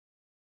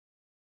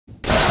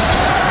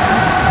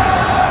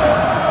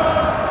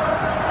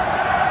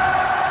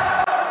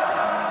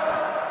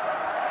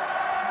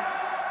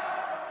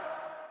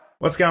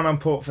What's going on,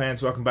 Port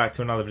fans? Welcome back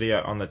to another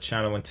video on the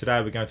channel, and today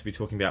we're going to be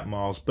talking about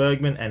Miles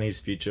Bergman and his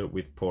future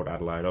with Port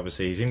Adelaide.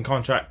 Obviously, he's in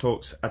contract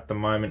talks at the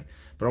moment,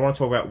 but I want to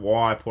talk about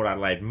why Port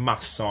Adelaide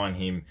must sign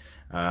him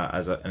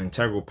as an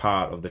integral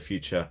part of the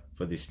future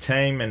for this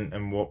team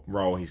and what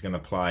role he's going to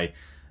play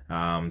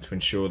to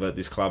ensure that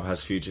this club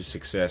has future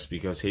success,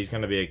 because he's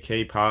going to be a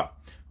key part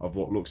of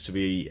what looks to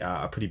be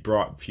a pretty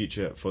bright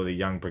future for the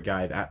young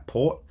brigade at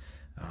Port.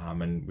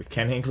 And with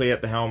Ken Hinkley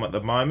at the helm at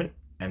the moment,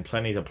 and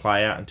plenty to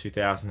play out in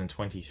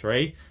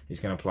 2023. He's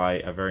going to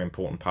play a very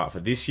important part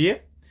for this year,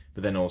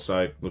 but then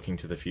also looking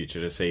to the future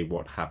to see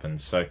what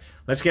happens. So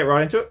let's get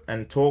right into it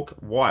and talk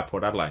why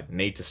Port Adelaide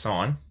need to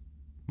sign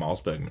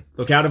Miles Bergman.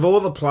 Look, out of all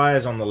the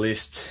players on the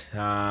list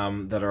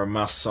that are a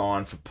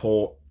must-sign for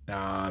Port,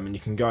 and you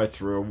can go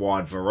through a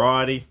wide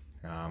variety.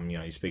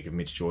 You speak of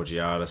Mitch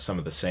Georgiades, some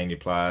of the senior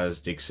players,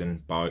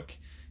 Dixon, Boak.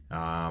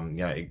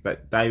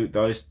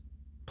 Those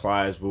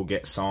players will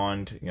get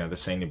signed, the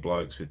senior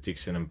blokes with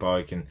Dixon and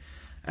Boak,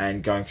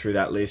 and going through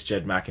that list,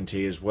 Jed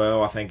McEntee as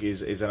well, I think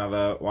is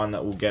another one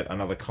that will get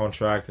another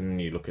contract. And then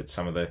you look at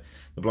some of the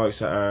blokes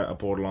that are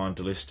borderline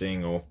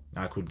delisting or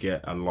could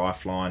get a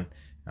lifeline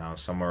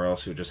somewhere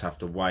else. You'll just have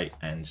to wait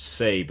and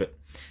see. But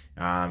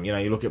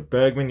you look at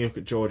Bergman, you look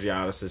at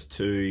Georgiades as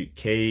two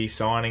key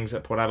signings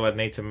that Port Adelaide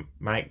need to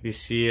make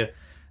this year.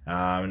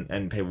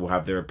 And people will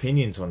have their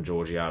opinions on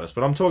Georgiades,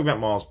 but I'm talking about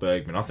Miles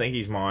Bergman. I think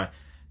he's my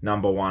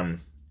number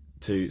one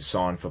to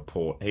sign for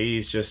Port.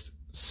 He's just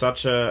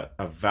such a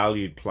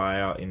valued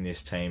player in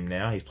this team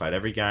now. He's played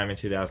every game in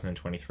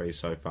 2023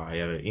 so far. He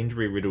had an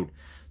injury-riddled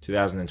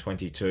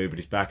 2022, but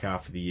his back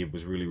half of the year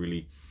was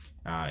really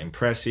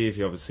impressive.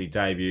 He obviously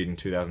debuted in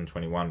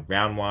 2021,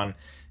 round one,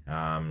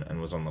 and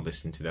was on the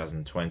list in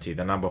 2020.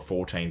 The number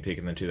 14 pick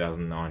in the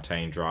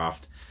 2019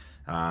 draft.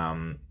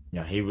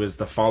 He was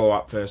the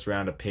follow-up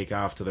first-rounder pick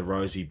after the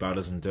Rosie,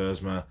 Butters and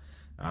Dersma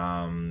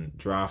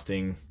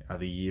drafting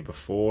the year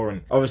before,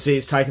 and obviously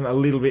it's taken a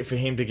little bit for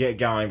him to get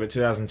going, but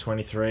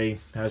 2023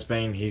 has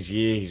been his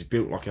year. He's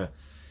built like a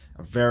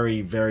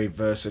very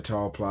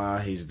versatile player.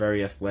 He's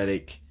very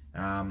athletic,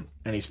 and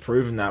he's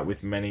proven that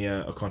with many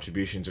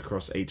contributions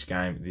across each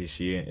game this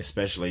year,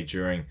 especially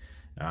during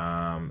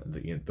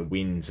the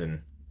wins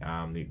and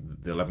the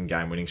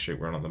 11-game winning streak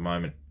we're on at the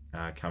moment,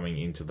 coming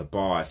into the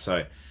bye.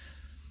 So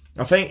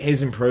I think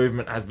his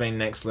improvement has been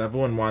next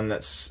level, and one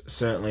that's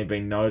certainly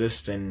been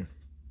noticed. And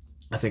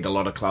I think a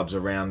lot of clubs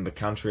around the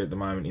country at the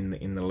moment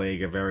in the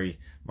league are very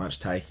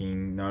much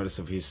taking notice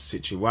of his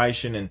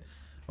situation. And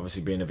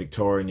obviously, being a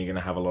Victorian, you're going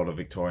to have a lot of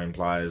Victorian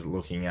players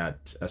looking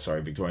at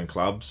Victorian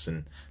clubs,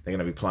 and they're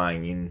going to be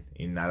playing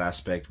in that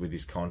aspect with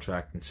his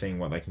contract and seeing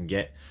what they can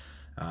get.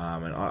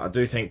 And I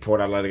do think Port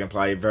Adelaide are going to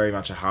play very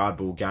much a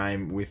hardball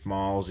game with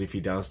Miles if he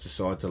does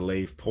decide to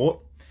leave Port.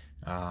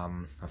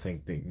 I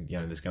think that,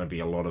 there's going to be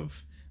a lot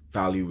of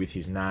value with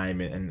his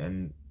name,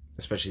 and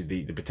especially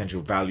the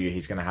potential value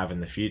he's going to have in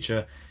the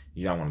future.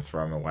 You don't want to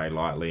throw him away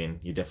lightly, and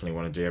you definitely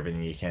want to do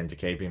everything you can to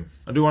keep him.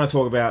 I do want to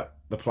talk about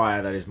the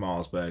player that is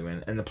Miles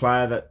Bergman and the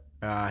player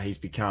that he's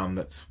become.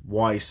 That's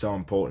why he's so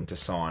important to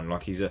sign.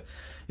 Like, he's a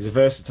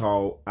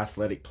versatile,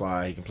 athletic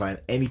player. He can play in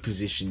any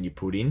position you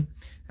put in.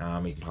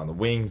 He can play on the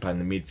wing, play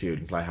in the midfield, he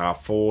can play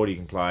half forward, he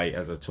can play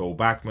as a tall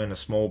backman, a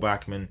small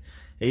backman.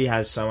 He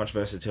has so much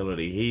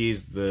versatility. He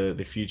is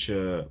the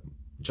future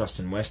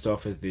Justin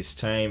Westhoff of this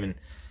team, and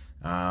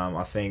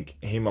I think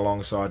him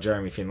alongside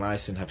Jeremy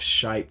Finlayson have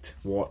shaped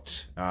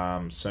what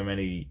so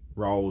many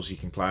roles you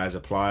can play as a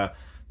player.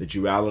 The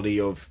duality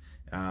of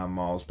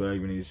Miles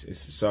Bergman is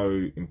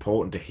so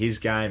important to his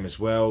game as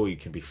well. He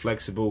can be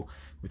flexible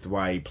with the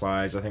way he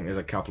plays. I think there's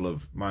a couple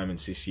of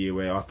moments this year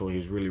where I thought he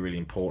was really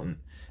important.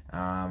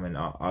 And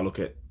I look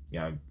at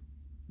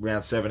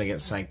round 7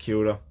 against St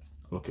Kilda.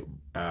 I look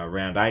at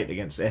round 8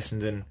 against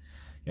Essendon.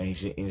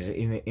 He's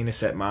in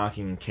intercept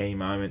marking in key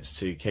moments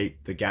to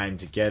keep the game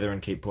together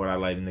and keep Port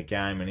Adelaide in the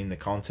game and in the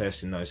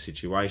contest in those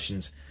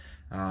situations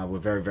were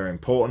very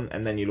important.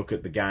 And then you look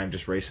at the game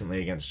just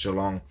recently against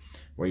Geelong,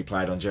 where he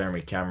played on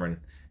Jeremy Cameron,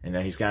 and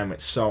his game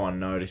went so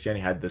unnoticed. He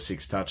only had the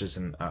 6 touches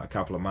and a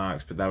couple of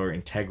marks, but they were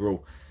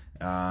integral.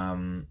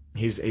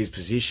 His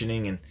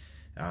positioning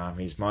and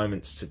his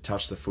moments to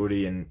touch the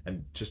footy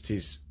and just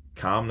his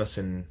calmness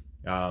and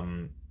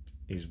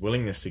his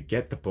willingness to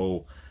get the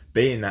ball,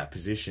 be in that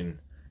position,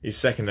 is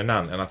second to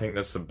none. And I think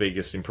that's the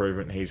biggest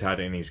improvement he's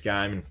had in his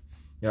game. And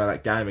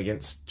that game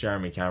against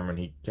Jeremy Cameron,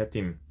 he kept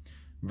him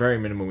very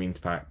minimal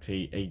impact.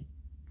 He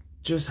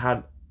just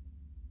had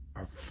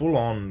a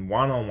full-on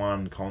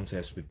one-on-one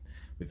contest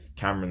with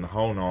Cameron the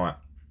whole night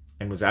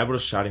and was able to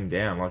shut him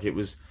down. Like, it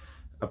was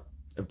a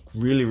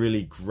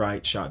really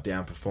great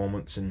shutdown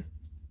performance. And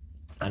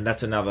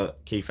that's another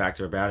key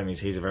factor about him, is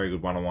he's a very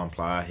good one-on-one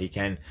player. He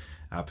can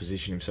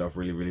position himself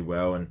really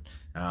well, and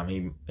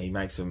he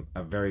makes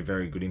a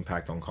very good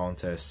impact on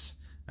contests,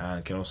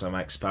 and can also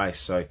make space.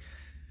 So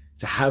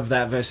to have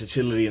that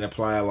versatility in a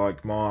player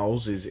like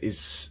Miles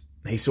is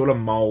he sort of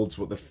moulds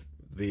what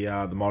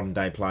the modern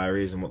day player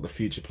is and what the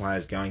future player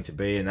is going to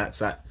be, and that's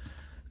that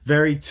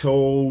very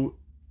tall,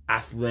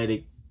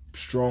 athletic,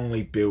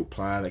 strongly built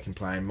player that can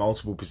play in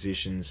multiple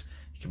positions.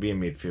 He can be a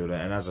midfielder,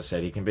 and as I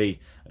said, he can be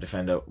a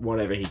defender,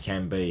 whatever he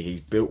can be.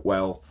 He's built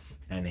well,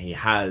 and he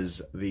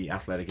has the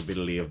athletic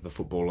ability of the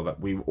footballer that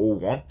we all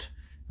want.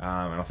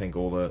 And I think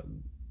all the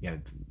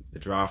the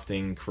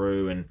drafting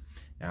crew and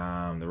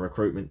the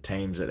recruitment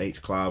teams at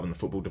each club and the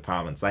football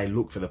departments, they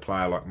look for the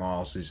player like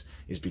Miles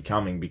is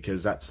becoming,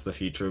 because that's the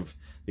future of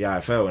the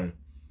AFL. And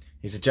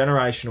he's a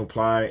generational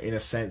player in a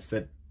sense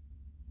that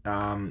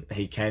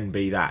he can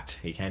be that.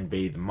 He can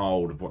be the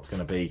mould of what's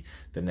going to be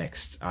the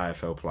next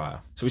AFL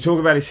player. So we talk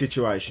about his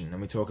situation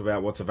and we talk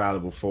about what's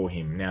available for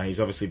him. Now, he's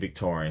obviously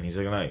Victorian. He's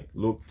going to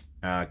look,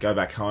 go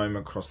back home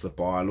across the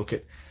bye, look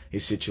at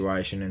his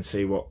situation and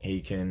see what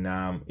he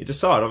can you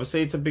decide.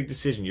 Obviously, it's a big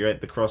decision. You're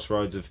at the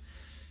crossroads of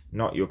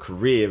not your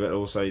career, but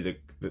also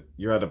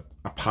you're at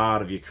a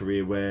part of your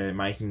career where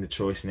making the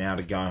choice now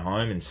to go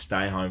home and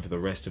stay home for the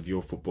rest of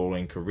your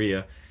footballing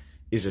career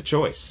is a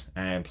choice,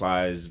 and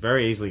players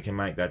very easily can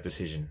make that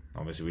decision.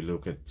 Obviously, we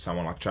look at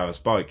someone like Travis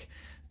Boak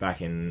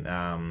back in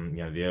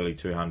the early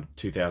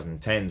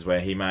 2010s, where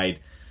he made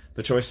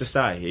the choice to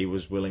stay. He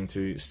was willing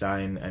to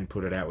stay and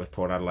put it out with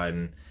Port Adelaide.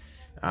 And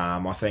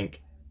I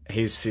think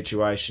his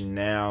situation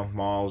now,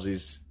 Miles,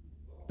 is,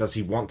 does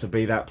he want to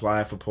be that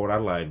player for Port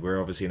Adelaide?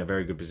 We're obviously in a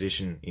very good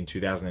position in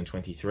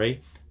 2023.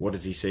 What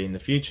does he see in the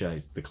future?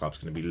 The club's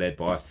going to be led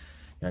by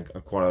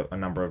quite a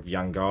number of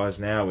young guys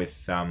now,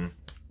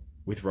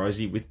 with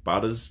Rosie, with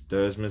Butters,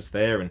 Dersma's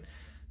there, and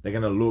they're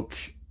going to look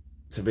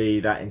to be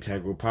that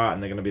integral part,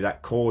 and they're going to be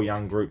that core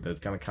young group that's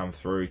going to come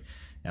through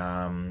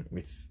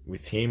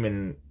with him.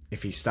 And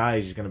if he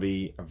stays, he's going to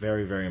be a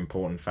very, very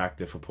important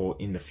factor for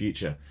Port in the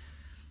future.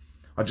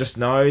 I just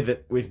know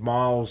that with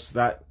Miles,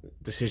 that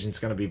decision's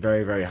going to be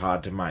very, very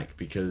hard to make,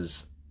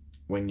 because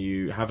when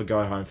you have a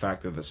go-home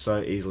factor that's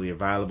so easily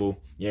available,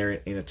 you're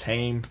in a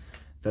team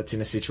that's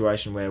in a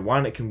situation where,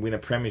 one, it can win a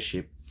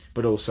premiership,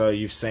 but also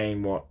you've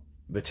seen what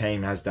the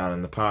team has done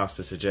in the past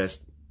to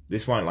suggest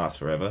this won't last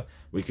forever.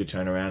 We could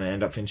turn around and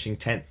end up finishing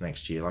 10th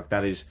next year. Like,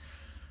 that is,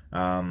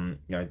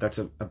 that's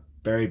a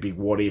very big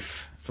what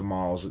if for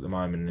Miles at the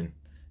moment.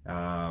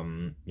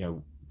 And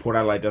Port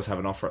Adelaide does have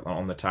an offer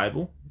on the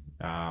table.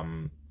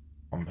 I'm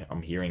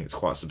hearing it's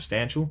quite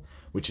substantial,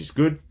 which is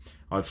good.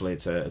 Hopefully,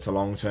 it's a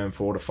long-term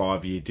 4 to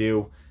 5 year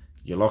deal.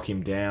 You lock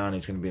him down;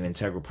 he's going to be an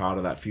integral part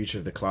of that future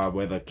of the club.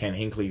 Whether Ken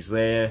Hinckley's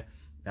there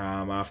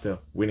after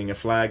winning a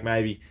flag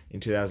maybe in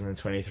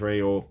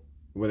 2023, or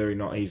whether or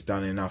not he's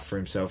done enough for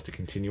himself to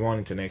continue on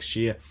into next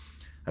year,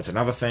 that's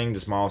another thing.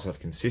 Does Miles have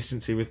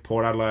consistency with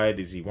Port Adelaide?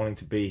 Is he wanting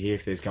to be here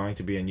if there's going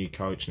to be a new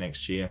coach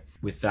next year?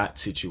 With that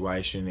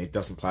situation, it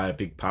doesn't play a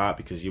big part,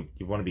 because you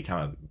want to become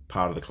a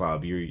part of the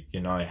club. You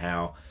know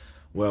how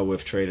well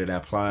we've treated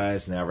our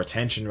players, and our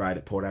retention rate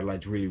at Port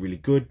Adelaide's really, really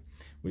good.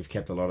 We've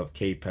kept a lot of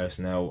key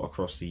personnel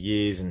across the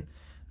years, and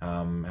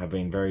have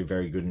been very,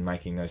 very good in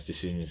making those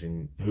decisions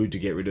in who to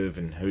get rid of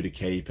and who to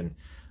keep. And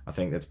I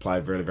think that's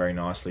played very, very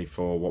nicely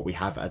for what we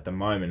have at the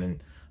moment.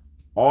 And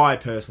I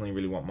personally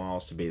really want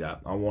Miles to be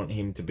that. I want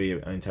him to be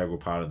an integral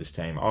part of this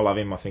team. I love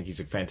him. I think he's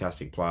a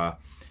fantastic player.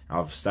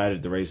 I've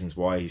stated the reasons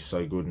why he's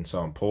so good and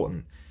so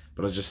important.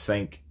 But I just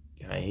think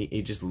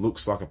he just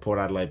looks like a Port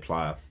Adelaide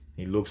player.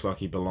 He looks like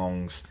he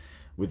belongs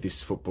with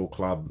this football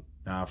club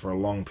for a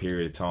long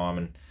period of time.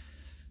 And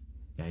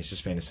he's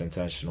just been a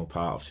sensational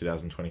part of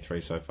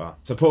 2023 so far.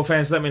 So, Port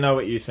fans, let me know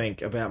what you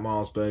think about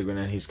Miles Bergman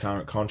and his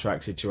current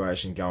contract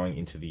situation going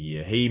into the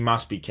year. He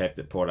must be kept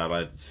at Port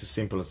Adelaide. It's as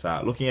simple as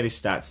that. Looking at his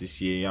stats this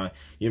year,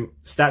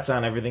 stats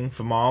aren't everything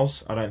for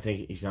Miles. I don't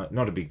think he's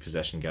not a big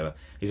possession getter.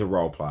 He's a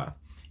role player.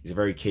 He's a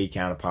very key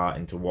counterpart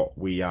into what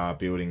we are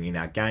building in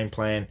our game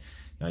plan.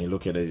 You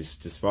look at his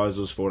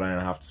disposals,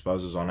 14.5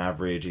 disposals on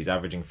average. He's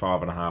averaging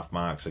 5.5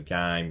 marks a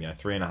game.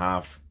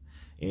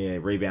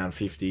 3.5 rebound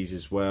 50s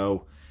as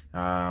well.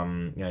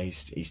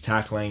 He's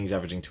tackling. He's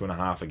averaging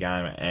 2.5 a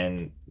game,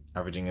 and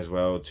averaging as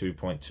well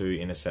 2.2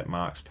 intercept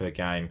marks per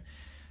game.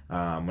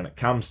 When it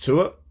comes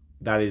to it,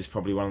 that is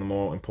probably one of the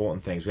more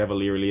important things. We have a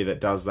Leary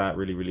that does that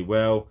really, really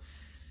well,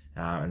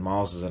 and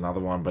Miles is another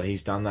one. But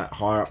he's done that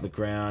higher up the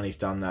ground. He's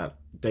done that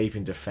deep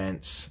in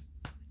defence.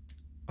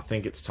 I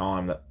think it's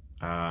time that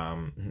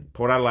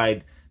Port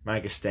Adelaide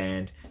make a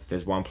stand. If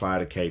there's one player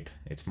to keep,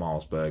 it's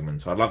Miles Bergman.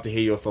 So I'd love to hear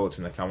your thoughts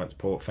in the comments,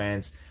 Port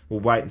fans. We'll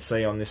wait and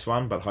see on this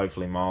one, but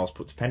hopefully Miles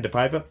puts pen to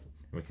paper and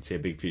we can see a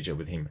big future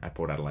with him at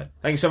Port Adelaide.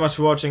 Thank you so much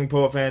for watching,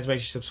 Port fans. Make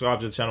sure you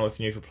subscribe to the channel if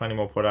you're new for plenty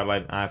more Port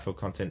Adelaide and AFL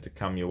content to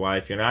come your way.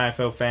 If you're an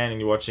AFL fan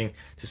and you're watching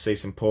to see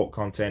some Port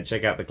content,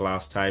 check out the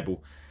Glass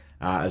Table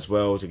as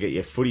well to get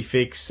your footy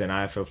fix and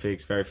AFL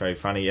fix. Very, very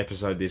funny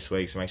episode this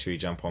week, so make sure you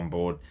jump on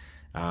board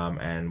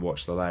and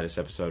watch the latest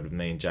episode with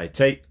me and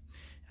JT.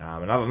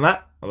 And other than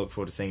that, I look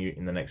forward to seeing you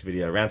in the next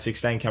video. Round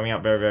 16 coming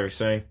up very, very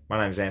soon.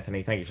 My name's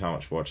Anthony. Thank you so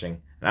much for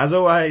watching. And as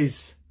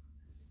always,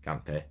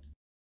 ThePear.